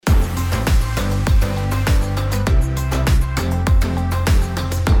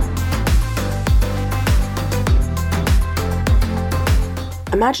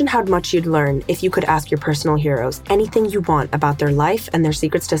Imagine how much you'd learn if you could ask your personal heroes anything you want about their life and their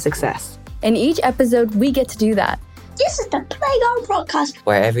secrets to success. In each episode, we get to do that. This is the Playground Podcast,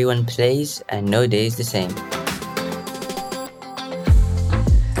 where everyone plays and no day is the same.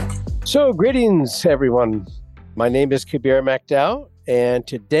 So, greetings, everyone. My name is Kabir, and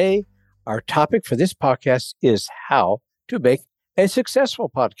today our topic for this podcast is how to make a successful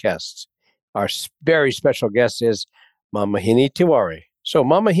podcast. Our very special guest is Manmohini. So,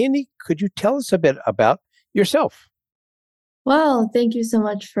 Manmohini, could you tell us a bit about yourself? Well, thank you so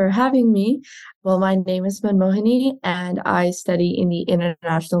much for having me. Well, my name is Manmohini, and I study in the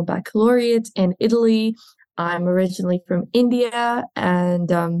International Baccalaureate in Italy. I'm originally from India,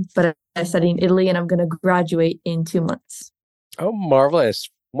 but I study in Italy, and I'm going to graduate in 2 months. Oh,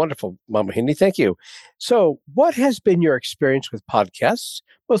 marvelous. Wonderful, Manmohini. Thank you. So, what has been your experience with podcasts,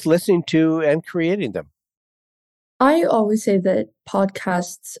 both listening to and creating them? I always say that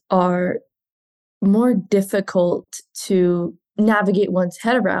podcasts are more difficult to navigate one's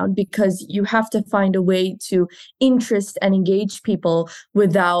head around because you have to find a way to interest and engage people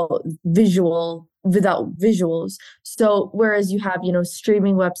without visuals. So whereas you have,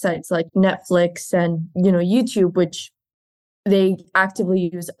 streaming websites like Netflix and, YouTube, which they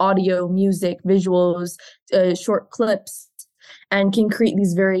actively use audio, music, visuals, short clips, and can create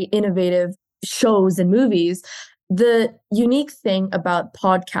these very innovative shows and movies. The unique thing about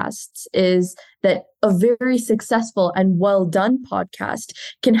podcasts is that a very successful and well-done podcast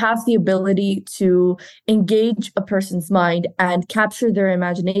can have the ability to engage a person's mind and capture their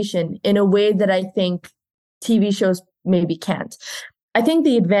imagination in a way that I think TV shows maybe can't. I think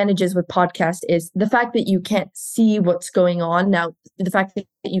the advantages with podcast is the fact that you can't see what's going on. Now, the fact that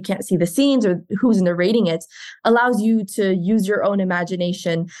you can't see the scenes or who's narrating it allows you to use your own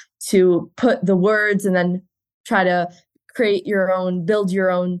imagination to put the words and then try to build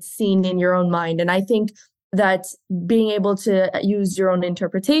your own scene in your own mind. And I think that being able to use your own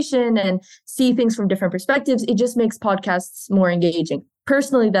interpretation and see things from different perspectives, it just makes podcasts more engaging.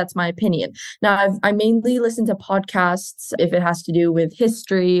 Personally, that's my opinion. Now, I mainly listen to podcasts if it has to do with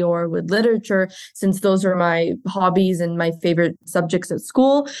history or with literature, since those are my hobbies and my favorite subjects at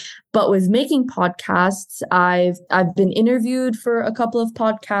school. But with making podcasts, I've been interviewed for a couple of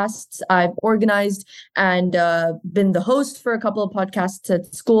podcasts. I've organized and been the host for a couple of podcasts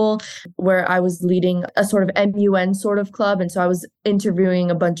at school where I was leading a sort of MUN sort of club. And so I was interviewing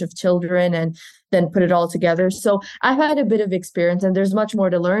a bunch of children and then put it all together. So I've had a bit of experience and there's much more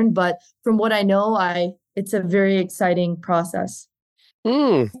to learn. But from what I know, it's a very exciting process.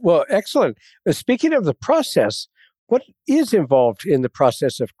 Well, excellent. Speaking of the process, what is involved in the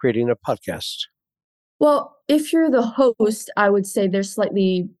process of creating a podcast? Well, if you're the host, I would say there's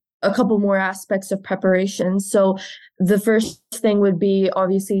slightly a couple more aspects of preparation. So the first thing would be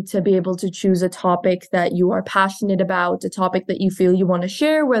obviously to be able to choose a topic that you are passionate about, a topic that you feel you want to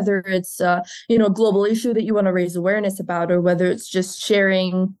share, whether it's a global issue that you want to raise awareness about, or whether it's just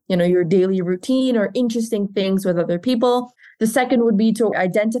sharing, your daily routine or interesting things with other people. The second would be to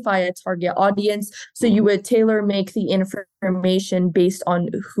identify a target audience. So you would tailor make the information based on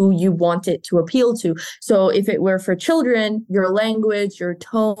who you want it to appeal to. So if it were for children, your language, your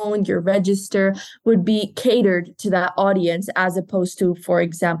tone, your register would be catered to that audience as opposed to, for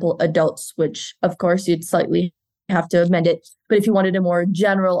example, adults, which of course you'd slightly have to amend it. But if you wanted a more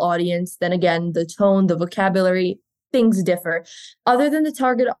general audience, then again, the tone, the vocabulary, things differ. Other than the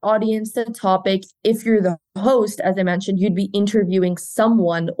target audience, the topic, if you're the host, as I mentioned, you'd be interviewing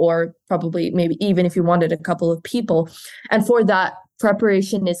someone or probably maybe even if you wanted a couple of people. And for that,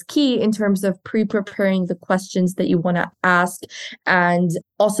 preparation is key in terms of pre-preparing the questions that you want to ask and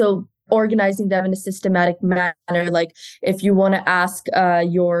also organizing them in a systematic manner. Like if you want to ask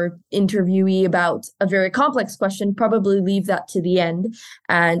your interviewee about a very complex question, probably leave that to the end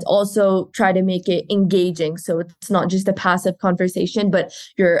and also try to make it engaging. So it's not just a passive conversation, but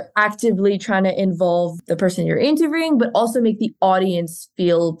you're actively trying to involve the person you're interviewing, but also make the audience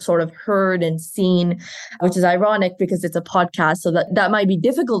feel sort of heard and seen, which is ironic because it's a podcast. So that might be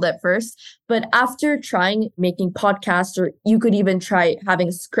difficult at first. But after trying making podcasts, or you could even try having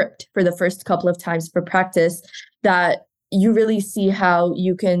a script for the first couple of times for practice, that you really see how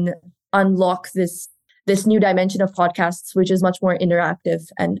you can unlock this new dimension of podcasts, which is much more interactive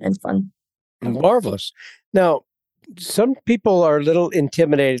and fun. Marvelous. Now, some people are a little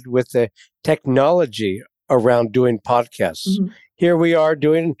intimidated with the technology around doing podcasts. Mm-hmm. Here we are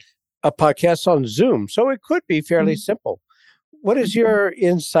doing a podcast on Zoom, so it could be fairly simple. What is your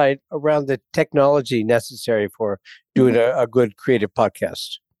insight around the technology necessary for doing a good creative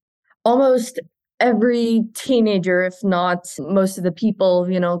podcast? Almost every teenager, if not most of the people,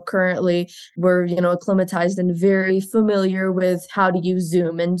 currently were, acclimatized and very familiar with how to use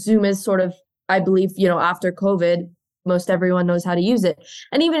Zoom. And Zoom is sort of, I believe, after COVID, most everyone knows how to use it.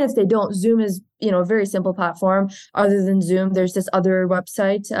 And even if they don't, Zoom is, a very simple platform. Other than Zoom, there's this other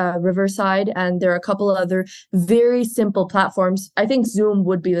website, Riverside, and there are a couple of other very simple platforms. I think Zoom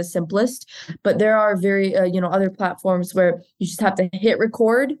would be the simplest, but there are very, other platforms where you just have to hit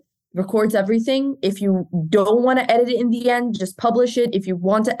record, records everything. If you don't want to edit it in the end, just publish it. If you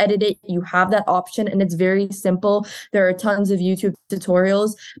want to edit it, you have that option, and it's very simple. There are tons of YouTube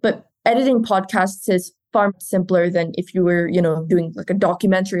tutorials, but editing podcasts is far simpler than if you were, doing like a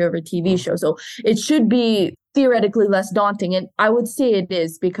documentary or a TV show. So it should be theoretically less daunting. And I would say it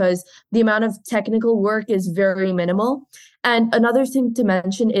is, because the amount of technical work is very minimal. And another thing to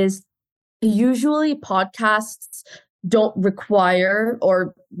mention is usually podcasts don't require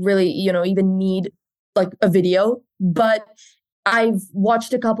or really, even need like a video, but I've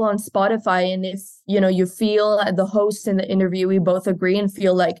watched a couple on Spotify, and if, you feel the host and the interviewee both agree and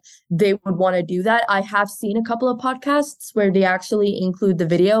feel like they would want to do that, I have seen a couple of podcasts where they actually include the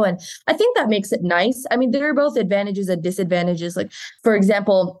video, and I think that makes it nice. I mean, there are both advantages and disadvantages. Like, for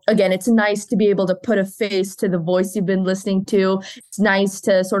example, again, it's nice to be able to put a face to the voice you've been listening to. It's nice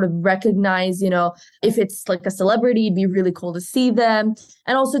to sort of recognize, if it's like a celebrity, it'd be really cool to see them,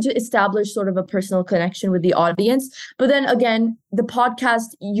 and also to establish sort of a personal connection with the audience. But then again, the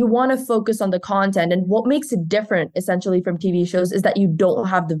podcast, you want to focus on the content. And what makes it different essentially from TV shows is that you don't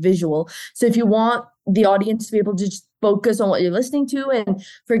have the visual. So if you want the audience to be able to just focus on what you're listening to, and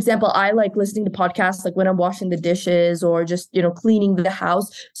for example, I like listening to podcasts like when I'm washing the dishes or just, cleaning the house.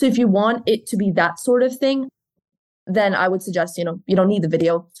 So if you want it to be that sort of thing, then I would suggest, you don't need the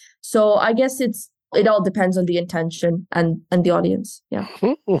video. So I guess it all depends on the intention and the audience. Yeah.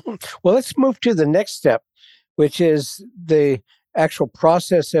 Well, let's move to the next step, which is the actual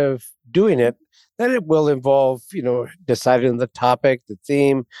process of doing it. Then it will involve, deciding the topic, the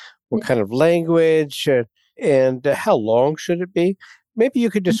theme, what kind of language, and how long should it be? Maybe you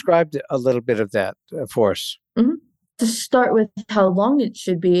could describe a little bit of that for us. Mm-hmm. To start with how long it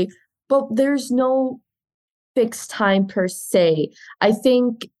should be, but there's no fixed time per se. I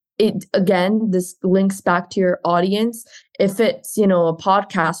think this links back to your audience. If it's, a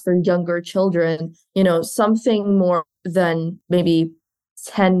podcast for younger children, something more than maybe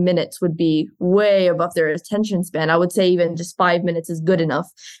 10 minutes would be way above their attention span. I would say even just 5 minutes is good enough.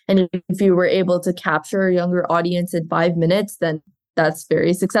 And if you were able to capture a younger audience in 5 minutes, then that's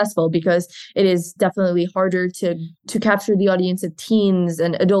very successful, because it is definitely harder to capture the audience of teens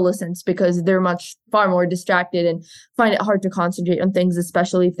and adolescents, because they're far more distracted and find it hard to concentrate on things,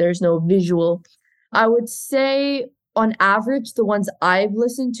 especially if there's no visual. I would say on average, the ones I've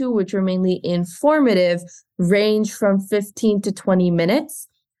listened to, which are mainly informative, range from 15 to 20 minutes.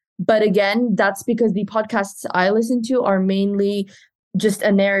 But again, that's because the podcasts I listen to are mainly just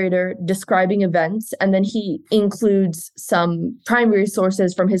a narrator describing events, and then he includes some primary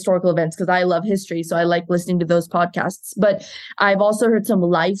sources from historical events, because I love history, so I like listening to those podcasts. But I've also heard some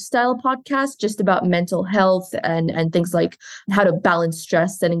lifestyle podcasts just about mental health and things like how to balance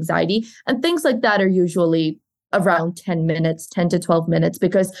stress and anxiety, and things like that are usually around 10 minutes, 10 to 12 minutes,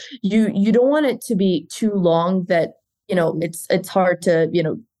 because you don't want it to be too long that, it's hard to,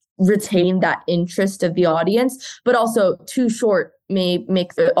 retain that interest of the audience, but also too short may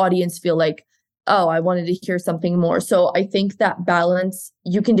make the audience feel like, oh, I wanted to hear something more. So I think that balance,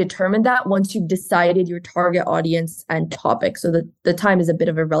 you can determine that once you've decided your target audience and topic. So the time is a bit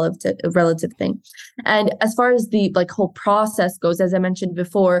of a relative thing. And as far as the whole process goes, as I mentioned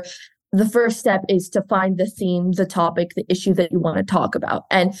before, the first step is to find the theme, the topic, the issue that you want to talk about.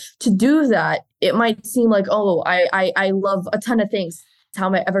 And to do that, it might seem like, oh, I love a ton of things. How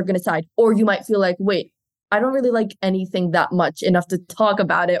am I ever going to decide? Or you might feel like, wait, I don't really like anything that much enough to talk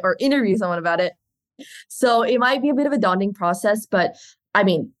about it or interview someone about it. So it might be a bit of a daunting process, but I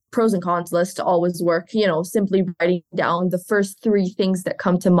mean, pros and cons list always work, simply writing down the first 3 things that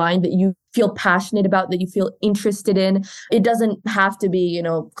come to mind that you feel passionate about, that you feel interested in. It doesn't have to be,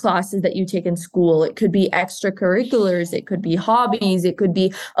 classes that you take in school. It could be extracurriculars. It could be hobbies. It could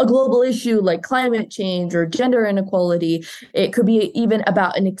be a global issue like climate change or gender inequality. It could be even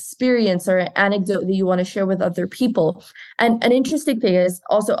about an experience or an anecdote that you want to share with other people. And an interesting thing is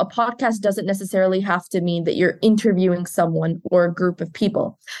also, a podcast doesn't necessarily have to mean that you're interviewing someone or a group of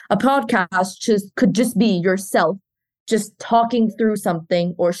people. A podcast could just be yourself, just talking through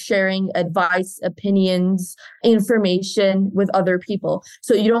something or sharing advice, opinions, information with other people.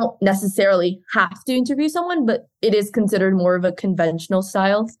 So you don't necessarily have to interview someone, but it is considered more of a conventional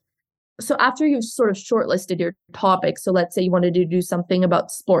style. So after you've sort of shortlisted your topic, so let's say you wanted to do something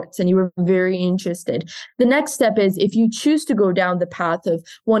about sports and you were very interested. The next step is if you choose to go down the path of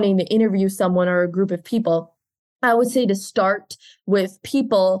wanting to interview someone or a group of people, I would say to start with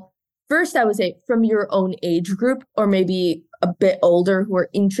people. First, I would say from your own age group or maybe a bit older who are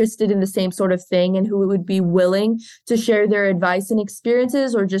interested in the same sort of thing and who would be willing to share their advice and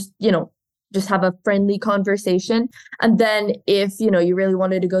experiences or just have a friendly conversation. And then if, you really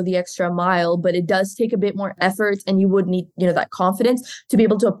wanted to go the extra mile, but it does take a bit more effort and you would need, that confidence to be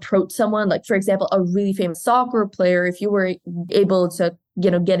able to approach someone, like, for example, a really famous soccer player, if you were able to,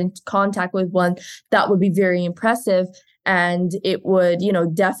 get into contact with one, that would be very impressive. And it would,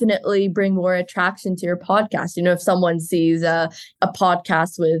 definitely bring more attraction to your podcast. If someone sees a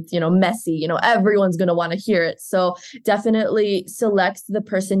podcast with, Messi, everyone's going to want to hear it. So definitely select the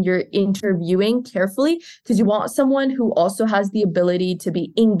person you're interviewing carefully because you want someone who also has the ability to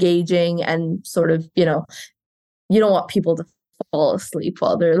be engaging and sort of, you don't want people to fall asleep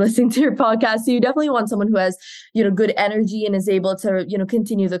while they're listening to your podcast. So you definitely want someone who has, good energy and is able to,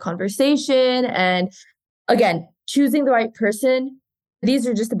 continue the conversation. And again, choosing the right person. These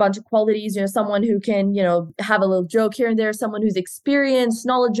are just a bunch of qualities, someone who can, have a little joke here and there, someone who's experienced,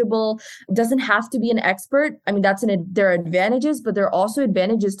 knowledgeable, doesn't have to be an expert. I mean, there are advantages, but there are also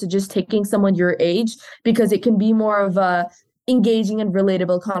advantages to just taking someone your age because it can be more of a engaging and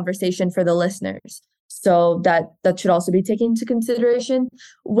relatable conversation for the listeners. So that should also be taken into consideration.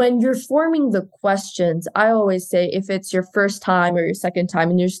 When you're forming the questions, I always say if it's your first time or your second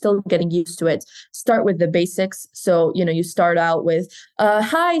time and you're still getting used to it, start with the basics. So, you start out with,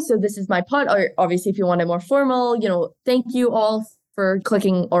 hi, so this is my pod. Or obviously, if you want it more formal, thank you all for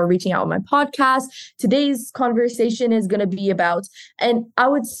clicking or reaching out on my podcast. Today's conversation is going to be about, and I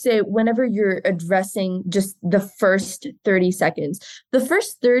would say whenever you're addressing just the first 30 seconds, the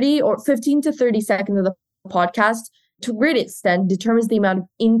first 30 or 15 to 30 seconds of the podcast, to a great extent, determines the amount of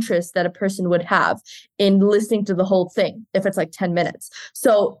interest that a person would have in listening to the whole thing, if it's like 10 minutes.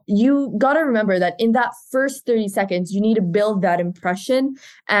 So you got to remember that in that first 30 seconds, you need to build that impression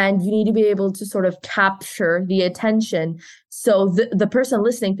and you need to be able to sort of capture the attention. So the person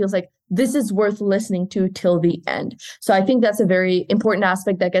listening feels like this is worth listening to till the end. So I think that's a very important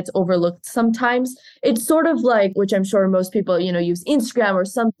aspect that gets overlooked sometimes. It's sort of like, which I'm sure most people, use Instagram or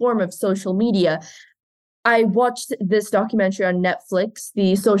some form of social media. I watched this documentary on Netflix,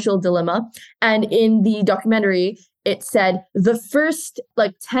 The Social Dilemma, and in the documentary, it said the first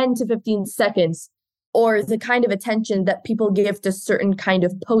 10 to 15 seconds or the kind of attention that people give to certain kind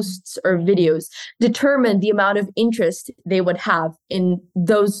of posts or videos determine the amount of interest they would have in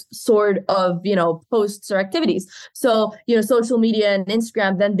those sort of, posts or activities. So, social media and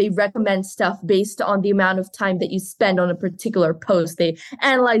Instagram, then they recommend stuff based on the amount of time that you spend on a particular post. They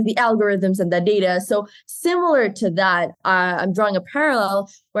analyze the algorithms and the data. So similar to that, I'm drawing a parallel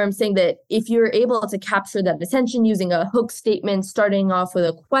where I'm saying that if you're able to capture that attention using a hook statement, starting off with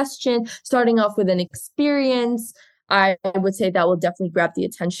a question, starting off with an experience, I would say that will definitely grab the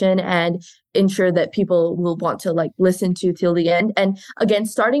attention and ensure that people will want to listen to till the end. And again,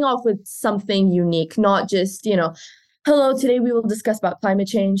 starting off with something unique, not just, hello, today we will discuss about climate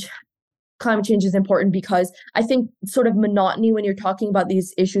change. Climate change is important because I think sort of monotony when you're talking about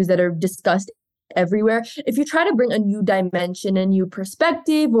these issues that are discussed everywhere. If you try to bring a new dimension, a new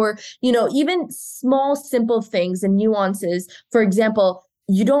perspective, or, even small, simple things and nuances, for example,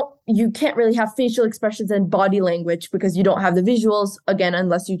 you can't really have facial expressions and body language because you don't have the visuals, again,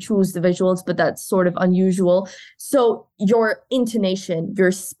 unless you choose the visuals, but that's sort of unusual. So your intonation,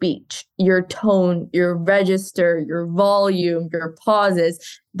 your speech, your tone, your register, your volume, your pauses,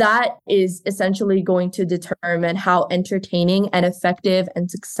 that is essentially going to determine how entertaining and effective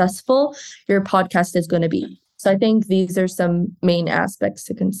and successful your podcast is going to be. So I think these are some main aspects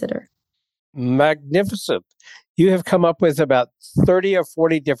to consider. Magnificent. You have come up with about 30 or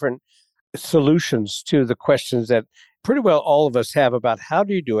 40 different solutions to the questions that pretty well all of us have about how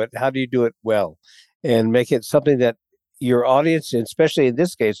do you do it, how do you do it well, and make it something that your audience, and especially in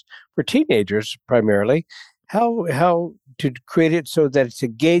this case for teenagers primarily, how to create it so that it's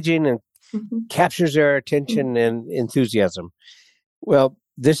engaging and captures their attention and enthusiasm. Well,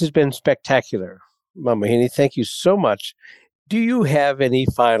 this has been spectacular. Manmohini, thank you so much. Do you have any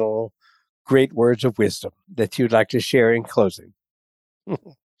final great words of wisdom that you'd like to share in closing?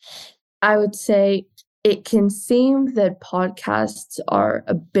 I would say it can seem that podcasts are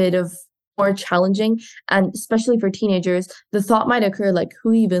a bit of more challenging. And especially for teenagers, the thought might occur like,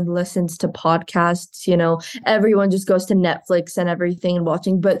 who even listens to podcasts? Everyone just goes to Netflix and everything and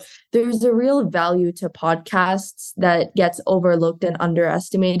watching. But there's a real value to podcasts that gets overlooked and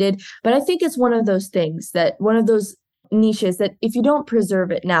underestimated. But I think it's one of those niches that if you don't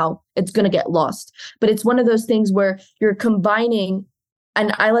preserve it now, it's going to get lost. But it's one of those things where you're combining,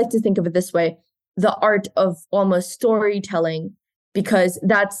 and I like to think of it this way, the art of almost storytelling, because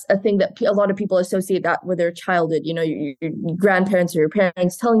that's a thing that a lot of people associate that with their childhood. Your grandparents or your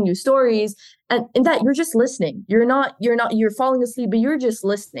parents telling you stories, and in that you're just listening. You're falling asleep, but you're just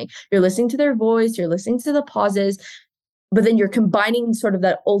listening. You're listening to their voice, you're listening to the pauses, but then you're combining sort of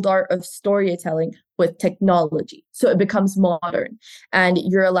that old art of storytelling with technology. So it becomes modern, and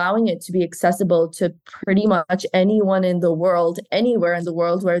you're allowing it to be accessible to pretty much anyone in the world, anywhere in the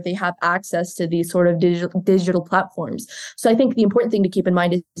world where they have access to these sort of digital platforms. So I think the important thing to keep in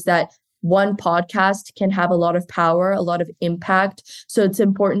mind is that one podcast can have a lot of power, a lot of impact. So it's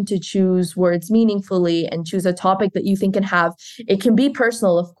important to choose words meaningfully and choose a topic that you think can have, it can be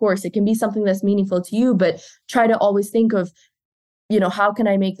personal, of course, it can be something that's meaningful to you, but try to always think of, how can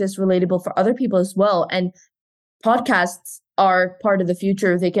I make this relatable for other people as well? And podcasts are part of the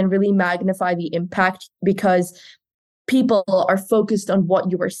future. They can really magnify the impact because people are focused on what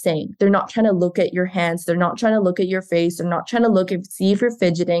you are saying. They're not trying to look at your hands. They're not trying to look at your face. They're not trying to see if you're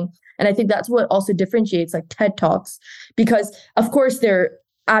fidgeting. And I think that's what also differentiates like TED Talks, because of course they're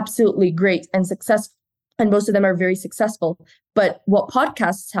absolutely great and successful, and most of them are very successful. But what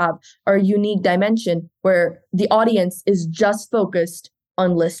podcasts have are a unique dimension where the audience is just focused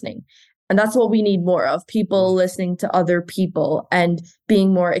on listening. And that's what we need more of, people listening to other people and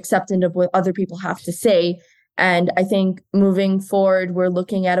being more acceptant of what other people have to say. And I think moving forward, we're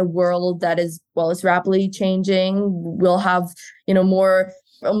looking at a world that is rapidly changing. We'll have,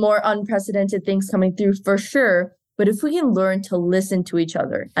 more unprecedented things coming through for sure. But if we can learn to listen to each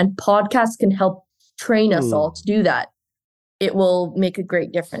other, and podcasts can help train us all to do that, it will make a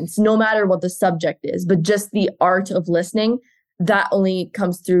great difference, no matter what the subject is. But just the art of listening, that only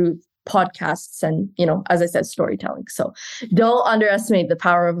comes through podcasts and, as I said, storytelling. So don't underestimate the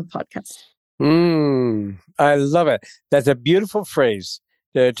power of a podcast. I love it. That's a beautiful phrase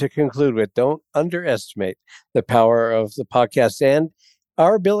to conclude with. Don't underestimate the power of the podcast and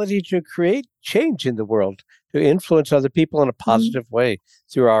our ability to create change in the world, to influence other people in a positive way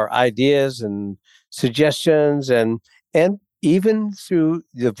through our ideas and suggestions and even through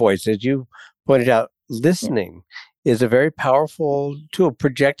the voice. As you pointed out, listening is a very powerful tool,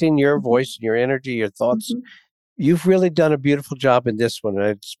 projecting your voice and your energy, your thoughts. You've really done a beautiful job in this one.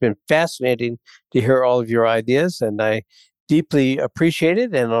 It's been fascinating to hear all of your ideas, and I deeply appreciate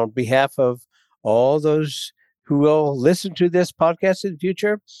it. And on behalf of all those who will listen to this podcast in the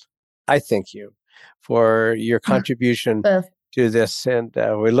future, I thank you for your contribution to this. And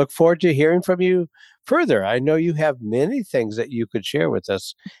we look forward to hearing from you further. I know you have many things that you could share with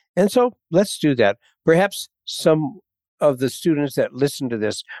us. And so let's do that. Perhaps some of the students that listen to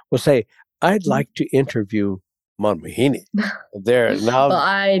this will say, I'd like to interview Manmohini. There now. Well,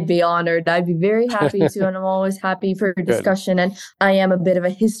 I'd be honored. I'd be very happy to, and I'm always happy for discussion. And I am a bit of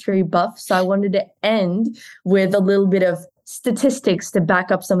a history buff, so I wanted to end with a little bit of statistics to back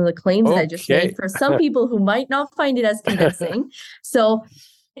up some of the claims that I just made for some people who might not find it as convincing. So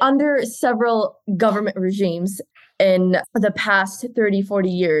under several government regimes in the past 30, 40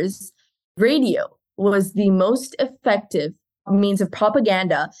 years, radio was the most effective means of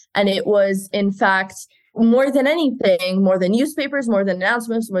propaganda. And it was, in fact, more than anything, more than newspapers, more than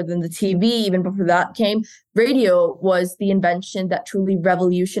announcements, more than the TV, even before that came, radio was the invention that truly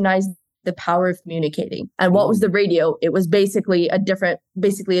revolutionized the power of communicating. And what was the radio? It was basically a different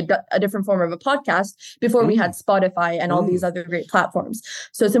form of a podcast before we had Spotify and all these other great platforms.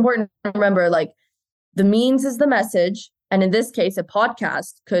 So it's important to remember, like, the means is the message. And in this case, a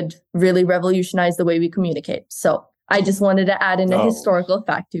podcast could really revolutionize the way we communicate. So I just wanted to add in a historical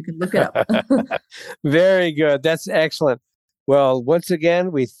fact. You can look it up. Very good. That's excellent. Well, once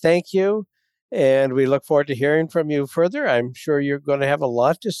again, we thank you and we look forward to hearing from you further. I'm sure you're going to have a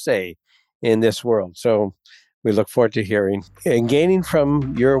lot to say in this world. So we look forward to hearing and gaining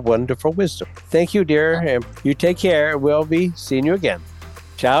from your wonderful wisdom. Thank you, dear. And you take care. We'll be seeing you again.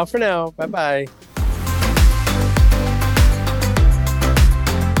 Ciao for now. Bye-bye.